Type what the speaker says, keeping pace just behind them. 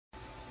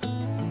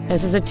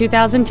This is a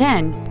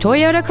 2010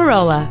 Toyota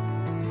Corolla.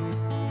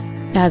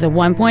 It has a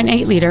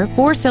 1.8-liter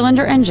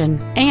four-cylinder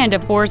engine and a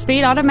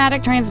 4-speed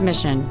automatic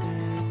transmission.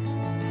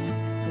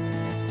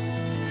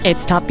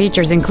 Its top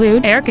features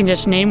include air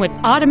conditioning with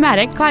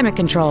automatic climate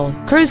control,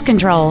 cruise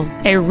control,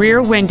 a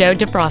rear window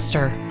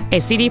defroster,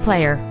 a CD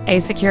player, a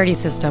security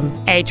system,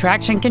 a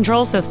traction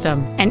control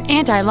system, an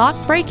anti-lock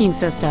braking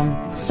system,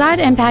 side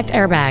impact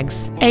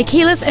airbags, a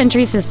keyless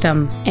entry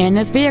system, and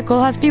this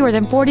vehicle has fewer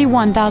than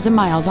 41,000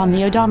 miles on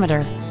the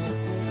odometer.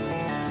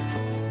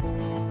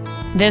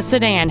 This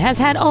sedan has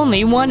had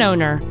only one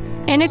owner,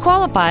 and it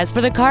qualifies for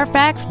the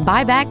Carfax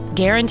buyback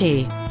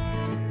guarantee.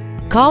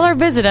 Call or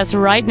visit us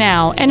right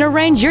now and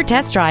arrange your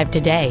test drive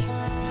today.